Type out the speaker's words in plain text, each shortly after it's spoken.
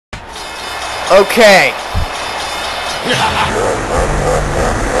Okay.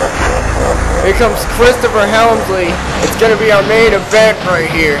 Here comes Christopher Helmsley. It's gonna be our main event right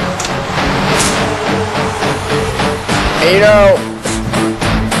here. And you know,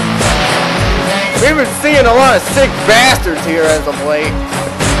 we've been seeing a lot of sick bastards here as of late.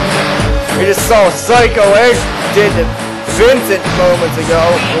 We just saw Psycho Egg did to Vincent moments ago,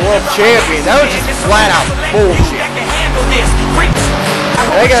 the world champion. That was just flat out bullshit.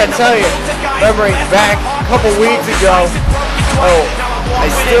 And I gotta tell you, remembering back a couple weeks ago, I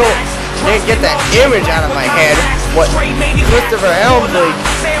still didn't get that image out of my head. What Christopher Helmsley,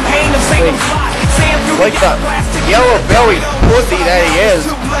 like the yellow belly pussy that he is,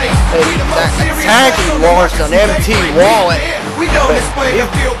 and that attack he launched on MT Wallet. But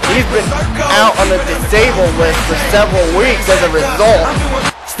he's been out on the disabled list for several weeks as a result.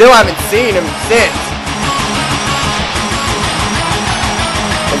 Still haven't seen him since.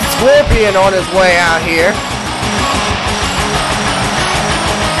 And Scorpion on his way out here.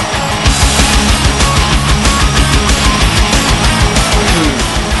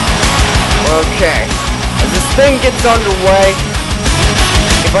 Okay, as this thing gets underway,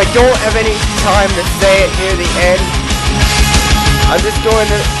 if I don't have any time to say it near the end, I'm just going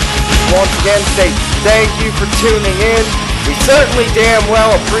to once again say thank you for tuning in. We certainly damn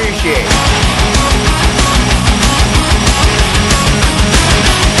well appreciate it.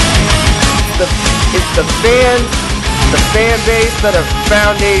 It's the fans, the fan base that are the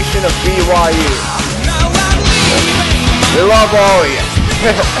foundation of BYU. We love all of you.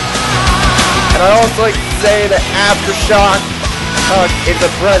 And I also like to say that Aftershock is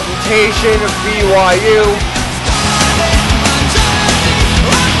a presentation of BYU.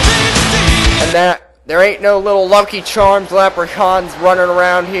 And that there ain't no little Lucky Charms leprechauns running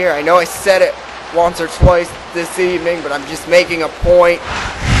around here. I know I said it once or twice this evening, but I'm just making a point.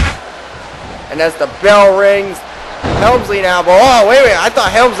 And as the bell rings, Helmsley now, but oh wait a minute, I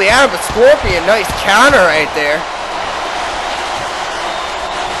thought Helmsley had a Scorpion. Nice counter right there.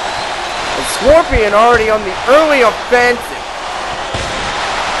 And Scorpion already on the early offensive.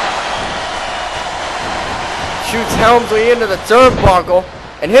 Shoots Helmsley into the turnbuckle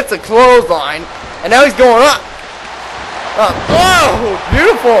and hits a clothesline. And now he's going up. Oh,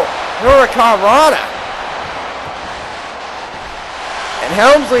 beautiful Hurricanrana. And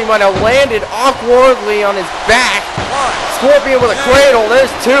Helmsley might have landed awkwardly on his back. Scorpion with a cradle, there's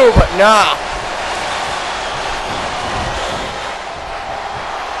two, but nah.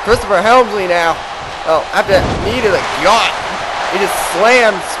 Christopher Helmsley now, after that knee to the gut, he just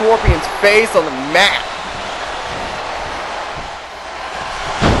slammed Scorpion's face on the mat.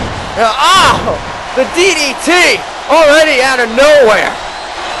 The DDT already out of nowhere.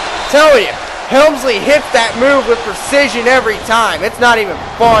 Telling you, Helmsley hits that move with precision every time. It's not even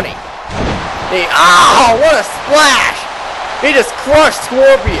funny. What a splash! He just crushed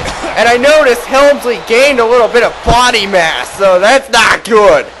Scorpion. And I noticed Helmsley gained a little bit of body mass, so that's not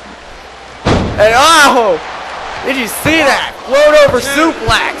good. And did you see that? Float over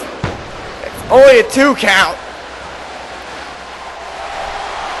suplex. It's only a 2 count.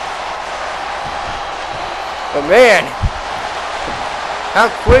 But man,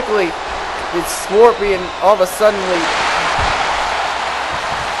 how quickly did Scorpion all of a sudden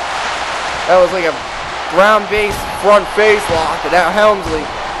that was like a ground-based front face lock, and now Helmsley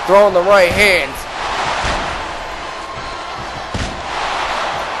throwing the right hands.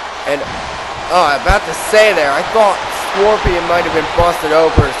 And I'm about to say there, I thought Scorpion might have been busted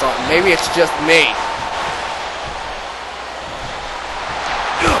open or something. Maybe it's just me.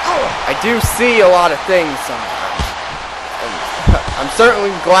 I do see a lot of things sometimes. And I'm certainly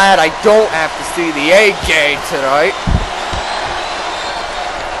glad I don't have to see the AK tonight.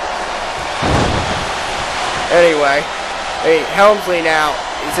 Anyway, Helmsley now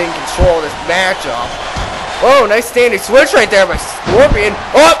is in control of this matchup. Whoa, nice standing switch right there by Scorpion.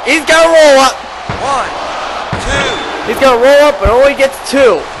 Oh, he's got to roll up. 1, 2. He's got to roll up, but only gets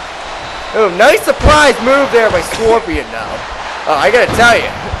 2. Oh, nice surprise move there by Scorpion now. I gotta tell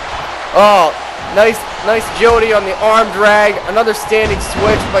you. Oh, nice agility on the arm drag. Another standing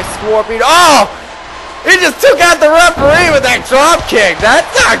switch by Scorpion. Oh, he just took out the referee with that drop kick. That's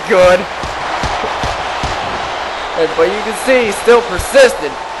not good. But you can see he's still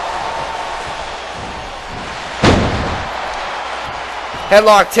persistent.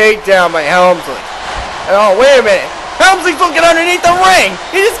 Headlock takedown by Helmsley. And oh, wait a minute. Helmsley's looking underneath the ring.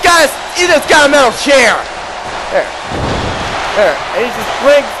 He just got a metal chair. There. And he just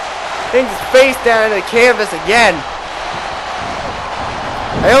brings his face down into the canvas again.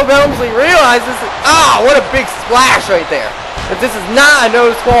 I hope Helmsley realizes. What a big splash right there. But this is not a no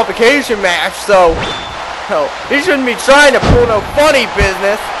disqualification match, so he shouldn't be trying to pull no funny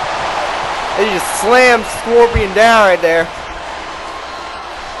business. And he just slammed Scorpion down right there.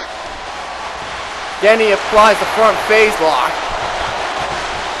 Then he applies the front face lock.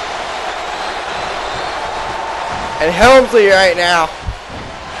 And Helmsley right now,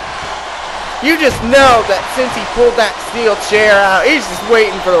 you just know that since he pulled that steel chair out, he's just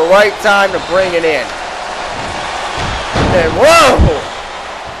waiting for the right time to bring it in. And whoa!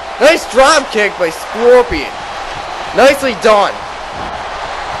 Nice drop kick by Scorpion. Nicely done.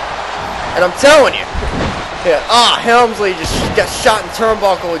 And I'm telling you, Helmsley just got shot in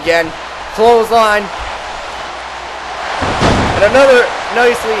turnbuckle again. Clothesline. And another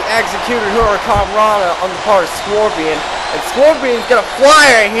nicely executed Huracan Rana on the part of Scorpion. And Scorpion's gonna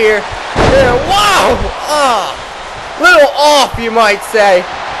fly right here. And whoa! Little off, you might say.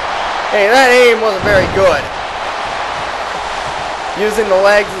 Hey, that aim wasn't very good. Using the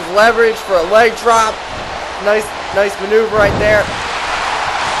legs as leverage for a leg drop. Nice maneuver right there.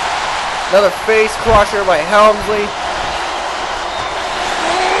 Another face crusher by Helmsley.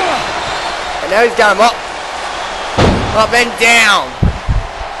 And now he's got him up. Up and down.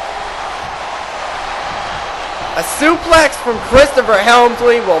 A suplex from Christopher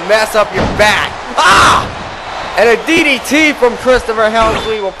Helmsley will mess up your back. And a DDT from Christopher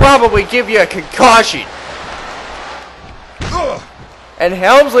Helmsley will probably give you a concussion. And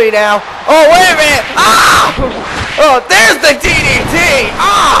Helmsley now. Oh, wait a minute. Oh, there's the DDT.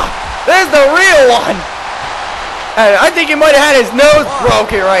 There's the real one. And I think he might have had his nose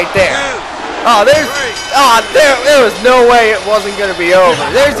broken right there. There was no way it wasn't going to be over.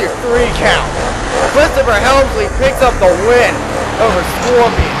 There's your 3 count. Christopher Helmsley picks up the win over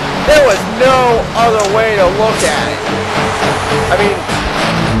Scorpion. There was no other way to look at it. I mean,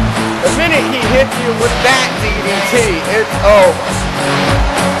 the minute he hits you with that DDT, it's over.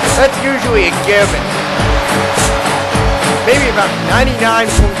 That's usually a given. Maybe about 99.5%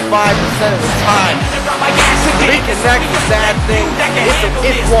 of the time. He connects that thing,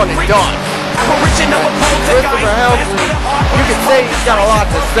 it's one and done. Christopher Helmsley, you can say he's got a lot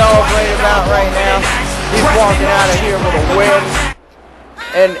to celebrate about right now. He's walking out of here with a win.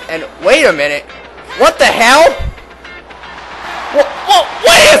 And wait a minute. What the hell?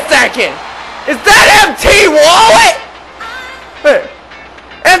 Wait a second! Is that MT Wallet?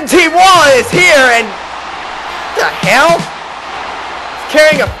 MT Wallet is here and what the hell? He's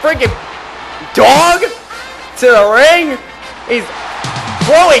carrying a freaking dog to the ring? He's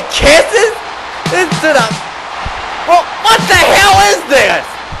blowing kisses into the... Well, what the hell is this?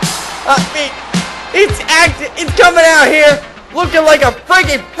 I mean, he's coming out here looking like a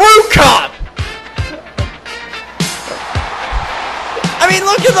freaking fruit cup. I mean,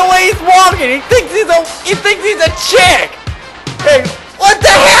 look at the way he's walking. He thinks he's a chick. Hey, what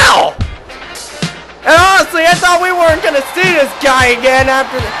the hell? And honestly, I thought we weren't gonna see this guy again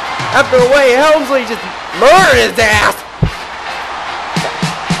after the way Helmsley just murdered his ass.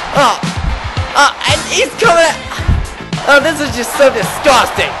 And he's coming at... Oh, this is just so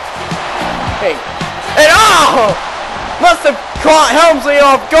disgusting. Hey, and must have caught Helmsley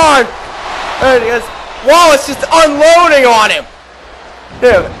off guard. Because Wallace just unloading on him.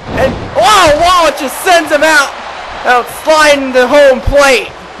 Dude, and Wallace just sends him out sliding the home plate.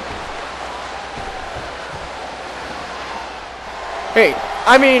 Hey,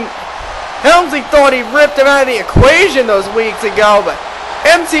 I mean, Helmsley thought he ripped him out of the equation those weeks ago, but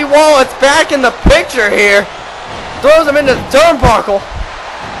MC Wallet's back in the picture here. Throws him into the turnbuckle.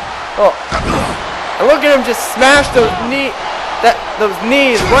 Oh, and look at him just smash those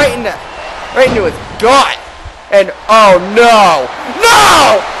knees right into his gut. And oh no!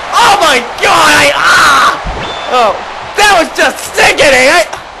 No! Oh my God! Oh, that was just sickening!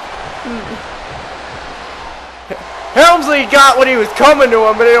 Helmsley got what he was coming to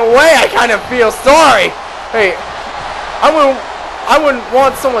him, but in a way I kind of feel sorry. Hey, I wouldn't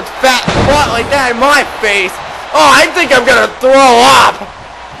want someone's fat butt like that in my face. Oh, I think I'm gonna throw up.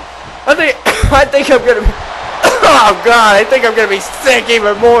 I think I'm gonna be... Oh God, I think I'm gonna be sick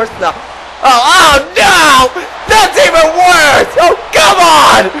even more so. Oh no! That's even worse! Oh, come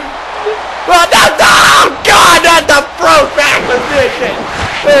on! Oh God, not the front back position!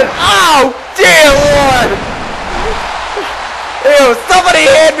 And, oh, dear Lord! Ew, somebody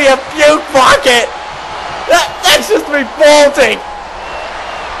hand me a puke bucket! That's just me bolting!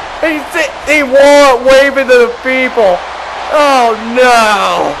 He won't waving to the people! Oh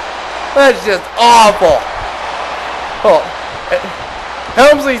no! That's just awful! Oh,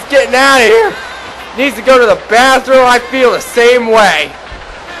 Helmsley's getting out of here! Needs to go to the bathroom. I feel the same way.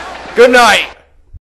 Good night.